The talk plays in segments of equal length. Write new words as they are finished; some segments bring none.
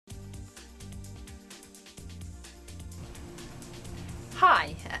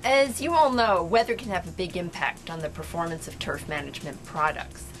Hi, as you all know, weather can have a big impact on the performance of turf management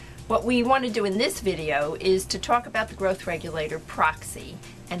products. What we want to do in this video is to talk about the growth regulator Proxy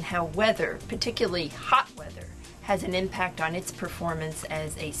and how weather, particularly hot weather, has an impact on its performance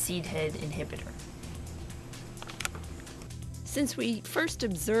as a seed head inhibitor. Since we first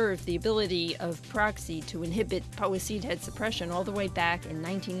observed the ability of Proxy to inhibit POA seed head suppression all the way back in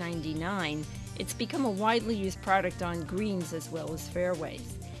 1999, it's become a widely used product on greens as well as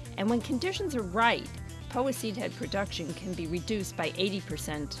fairways. And when conditions are right, POA seed head production can be reduced by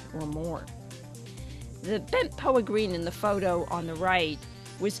 80% or more. The bent POA green in the photo on the right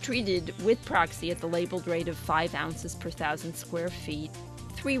was treated with Proxy at the labeled rate of 5 ounces per 1,000 square feet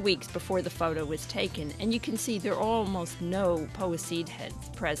 3 weeks before the photo was taken, and you can see there are almost no POA seed heads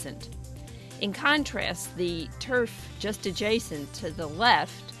present. In contrast, the turf just adjacent to the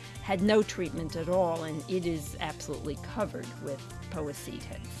left had no treatment at all, and it is absolutely covered with POA seed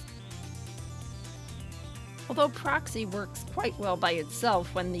heads. Although Proxy works quite well by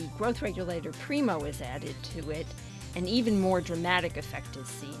itself, when the growth regulator Primo is added to it, an even more dramatic effect is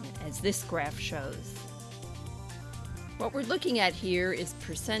seen, as this graph shows. What we're looking at here is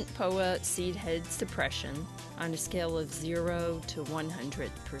percent POA seed head suppression on a scale of 0 to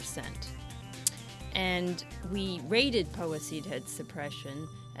 100%. And we rated POA seed head suppression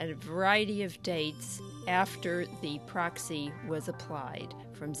at a variety of dates after the Proxy was applied,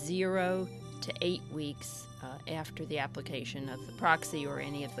 from 0 to 8 weeks after the application of the Proxy or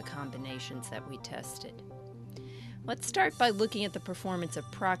any of the combinations that we tested. Let's start by looking at the performance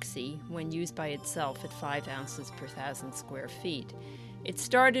of Proxy when used by itself at 5 ounces per 1,000 square feet. It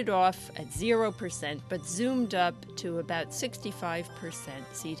started off at 0%, but zoomed up to about 65%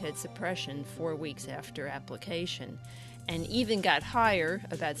 seed head suppression 4 weeks after application, and even got higher,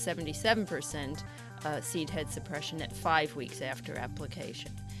 about 77% seed head suppression at 5 weeks after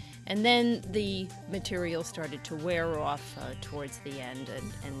application. And then the material started to wear off towards the end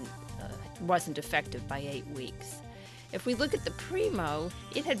and wasn't effective by 8 weeks. If we look at the Primo,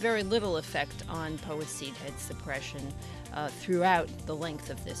 it had very little effect on POA seed head suppression throughout the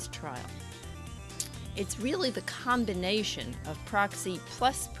length of this trial. It's really the combination of Proxy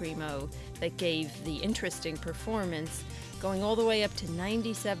plus Primo that gave the interesting performance, going all the way up to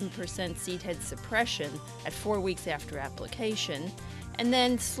 97% seed head suppression at 4 weeks after application, and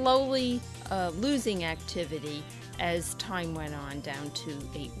then slowly losing activity as time went on down to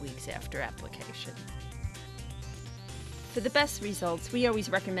 8 weeks after application. For the best results, we always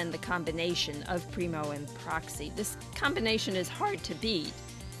recommend the combination of Primo and Proxy. This combination is hard to beat,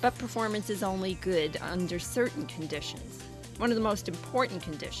 but performance is only good under certain conditions. One of the most important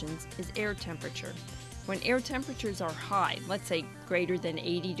conditions is air temperature. When air temperatures are high, let's say greater than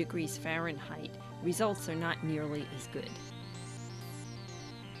 80 degrees Fahrenheit, results are not nearly as good.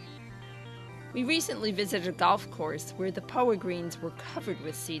 We recently visited a golf course where the POA greens were covered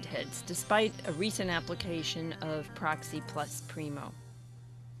with seed heads, despite a recent application of Proxy plus Primo.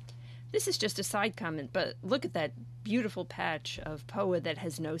 This is just a side comment, but look at that beautiful patch of POA that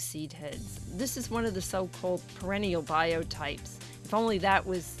has no seed heads. This is one of the so-called perennial biotypes. If only that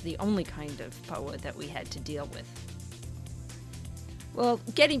was the only kind of POA that we had to deal with. Well,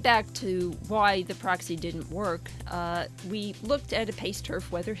 getting back to why the Proxy didn't work, we looked at a paste turf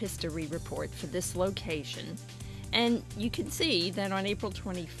weather history report for this location, and you can see that on April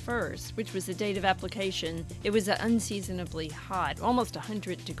 21st, which was the date of application, it was unseasonably hot, almost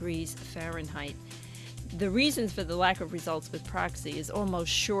 100 degrees Fahrenheit. The reasons for the lack of results with Proxy is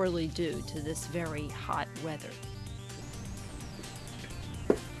almost surely due to this very hot weather.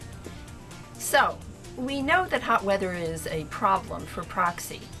 So, we know that hot weather is a problem for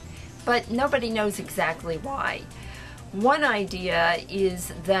Proxy, but nobody knows exactly why. One idea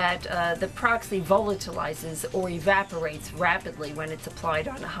is that the Proxy volatilizes or evaporates rapidly when it's applied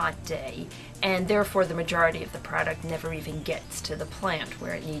on a hot day, and therefore the majority of the product never even gets to the plant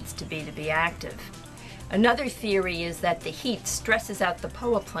where it needs to be active. Another theory is that the heat stresses out the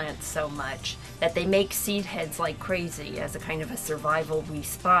POA plants so much that they make seed heads like crazy as a kind of a survival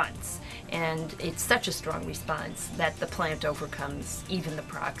response. And it's such a strong response that the plant overcomes even the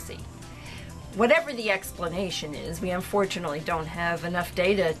Proxy. Whatever the explanation is, we unfortunately don't have enough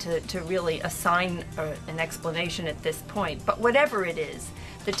data to really assign an explanation at this point. But whatever it is,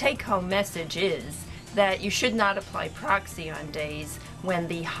 the take-home message is that you should not apply Proxy on days when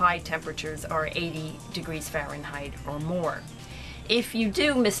the high temperatures are 80 degrees Fahrenheit or more. If you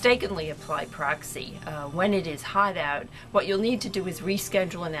do mistakenly apply Proxy when it is hot out, what you'll need to do is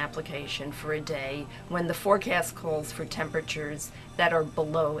reschedule an application for a day when the forecast calls for temperatures that are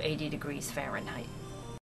below 80 degrees Fahrenheit.